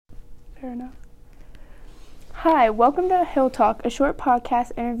Fair enough. Hi, welcome to Hill Talk, a short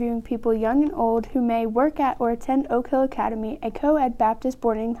podcast interviewing people young and old who may work at or attend Oak Hill Academy, a co-ed Baptist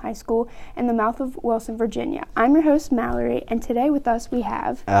boarding high school in the mouth of Wilson, Virginia. I'm your host, Mallory, and today with us we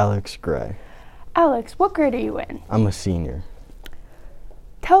have... Alex Gray. Alex, what grade are you in? I'm a senior.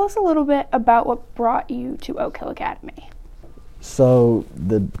 Tell us a little bit about what brought you to Oak Hill Academy. So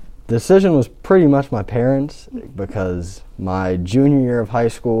the decision was pretty much my parents, because my junior year of high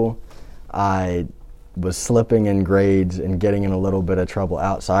school, I was slipping in grades and getting in a little bit of trouble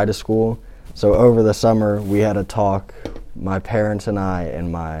outside of school. So over the summer, we had a talk, my parents and I and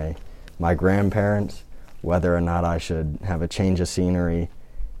my grandparents, whether or not I should have a change of scenery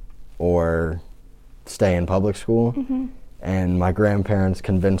or stay in public school. Mm-hmm. And my grandparents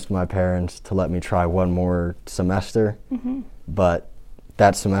convinced my parents to let me try one more semester, Mm-hmm. but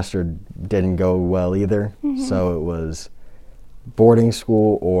that semester didn't go well either. Mm-hmm. So it was boarding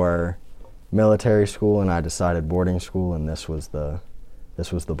school or military school, and I decided boarding school, and this was the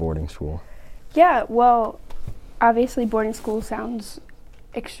boarding school. Yeah, well, obviously boarding school sounds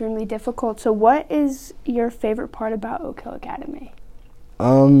extremely difficult. So what is your favorite part about Oak Hill Academy?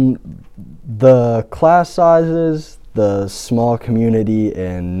 The class sizes, the small community,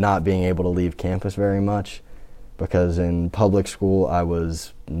 and not being able to leave campus very much, because in public school I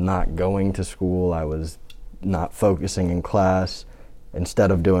was not going to school, I was not focusing in class.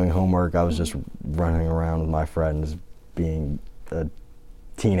 Instead of doing homework, I was just running around with my friends being a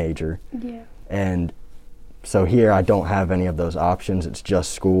teenager. Yeah. And so here I don't have any of those options. It's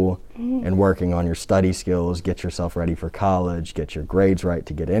just school and working on your study skills, get yourself ready for college, get your grades right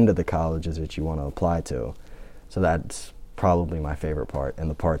to get into the colleges that you want to apply to. So that's probably my favorite part, and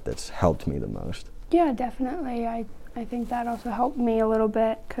the part that's helped me the most. Yeah, definitely. I think that also helped me a little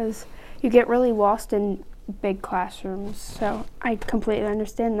bit, because you get really lost in big classrooms, so I completely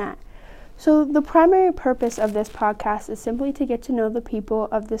understand that. So the primary purpose of this podcast is simply to get to know the people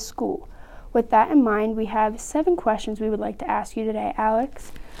of this school. With that in mind, we have 7 questions we would like to ask you today,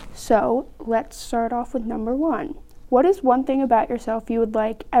 Alex. So let's start off with number 1. What is one thing about yourself you would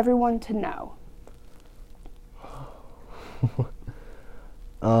like everyone to know?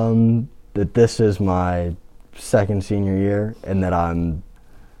 That this is my second senior year, and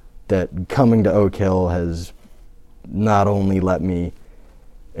that coming to Oak Hill has not only let me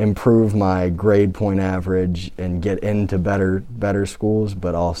improve my grade point average and get into better schools,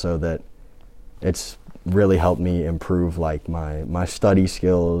 but also that it's really helped me improve like my study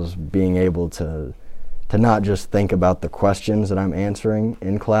skills, being able to not just think about the questions that I'm answering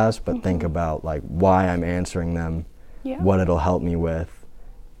in class, but think about like why I'm answering them, what it'll help me with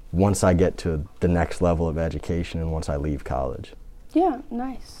once I get to the next level of education and once I leave college. Yeah,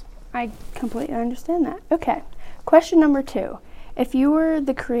 nice. I completely understand that. Okay, question number 2. If you were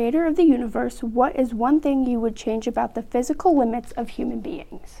the creator of the universe, what is one thing you would change about the physical limits of human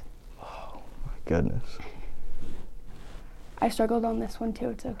beings? Oh, my goodness. I struggled on this one too,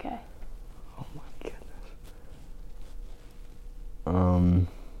 it's okay. Oh, my goodness.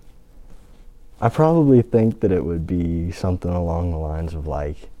 I probably think that it would be something along the lines of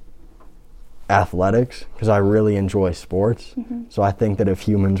like athletics, because I really enjoy sports. Mm-hmm. So I think that if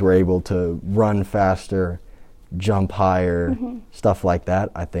humans were able to run faster, jump higher, stuff like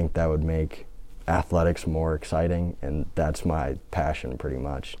that, I think that would make athletics more exciting, and that's my passion pretty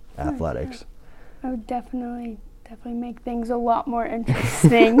much, athletics. I would definitely make things a lot more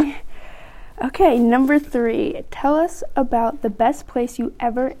interesting. Okay, number 3. Tell us about the best place you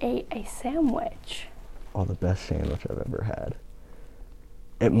ever ate a sandwich. Oh, the best sandwich I've ever had.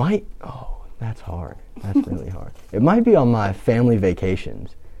 It might, that's hard. That's really hard. It might be on my family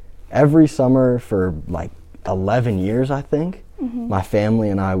vacations. Every summer for like 11 years, I think, my family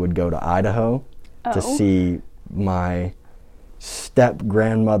and I would go to Idaho to see my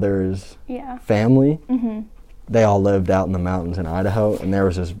step-grandmother's family. They all lived out in the mountains in Idaho, and there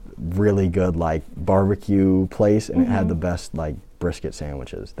was this really good like barbecue place, and it had the best like brisket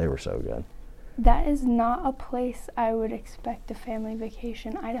sandwiches. They were so good. That is not a place I would expect a family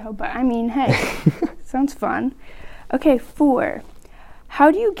vacation, Idaho, but I mean, hey, sounds fun. Okay, 4.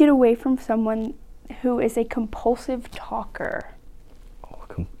 How do you get away from someone who is a compulsive talker?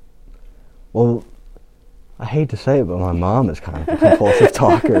 Well, I hate to say it, but my mom is kind of a compulsive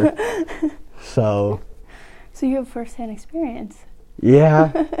talker. So you have first-hand experience.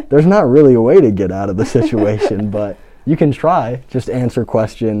 Yeah, there's not really a way to get out of the situation, but you can try. Just answer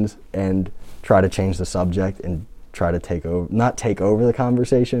questions and try to change the subject and try to not take over the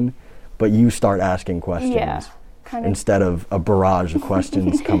conversation, but you start asking questions instead of a barrage of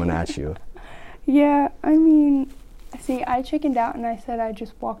questions coming at you. Yeah, I mean, See, I chickened out and I said I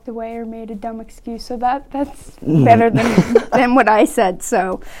just walked away or made a dumb excuse. So that's better than what I said.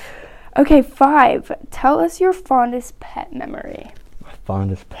 So, okay, 5. Tell us your fondest pet memory. My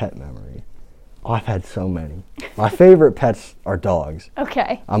fondest pet memory. Oh, I've had so many. My favorite pets are dogs.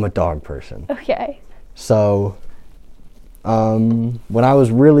 Okay. I'm a dog person. Okay. So, when I was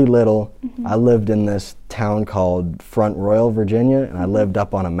really little, I lived in this town called Front Royal, Virginia, and I lived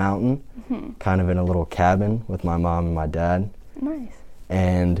up on a mountain, kind of in a little cabin with my mom and my dad. Nice.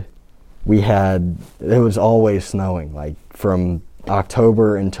 And it was always snowing, like from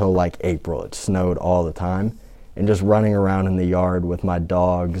October until like April. It snowed all the time. And just running around in the yard with my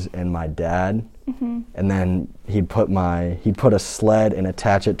dogs and my dad. And then he'd put a sled and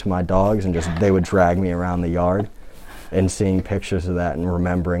attach it to my dogs, and they would drag me around the yard. And seeing pictures of that and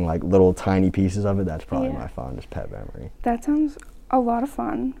remembering like little tiny pieces of it, that's probably my fondest pet memory. That sounds a lot of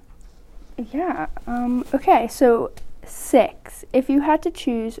fun. Yeah. Okay, so 6. If you had to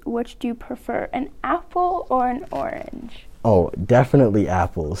choose, which do you prefer, an apple or an orange? Oh, definitely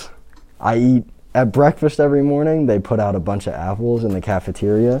apples. I eat at breakfast every morning. They put out a bunch of apples in the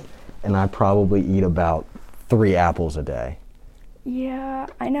cafeteria, and I probably eat about 3 apples a day. Yeah,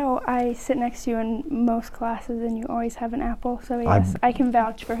 I know. I sit next to you in most classes, and you always have an apple. So yes, I can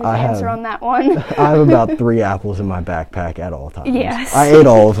vouch for his answer on that one. I have about 3 apples in my backpack at all times. Yes. I ate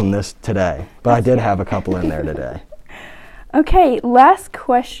all of them today, but I did have a couple in there today. Okay, last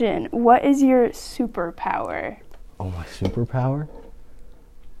question. What is your superpower? Oh, my superpower?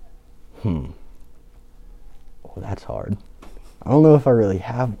 Oh, that's hard. I don't know if I really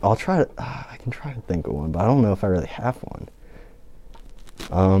have. I can try to think of one, but I don't know if I really have one.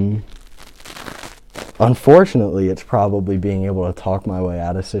 Unfortunately, it's probably being able to talk my way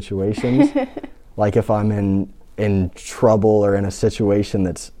out of situations. Like if I'm in trouble or in a situation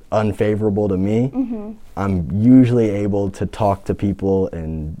that's unfavorable to me, I'm usually able to talk to people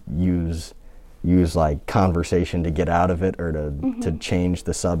and use like conversation to get out of it, or to change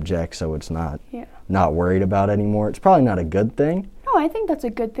the subject so it's not worried about anymore. It's probably not a good thing. No, I think that's a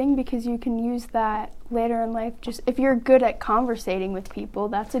good thing, because you can use that later in life. Just if you're good at conversating with people,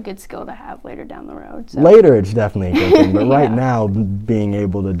 that's a good skill to have later down the road. So. Later, it's definitely a good thing, but right now, being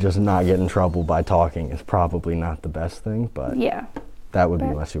able to just not get in trouble by talking is probably not the best thing, but that would be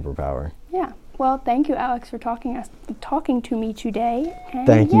my superpower. Yeah. Well, thank you, Alex, for talking to me today. And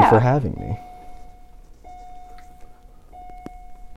thank you for having me.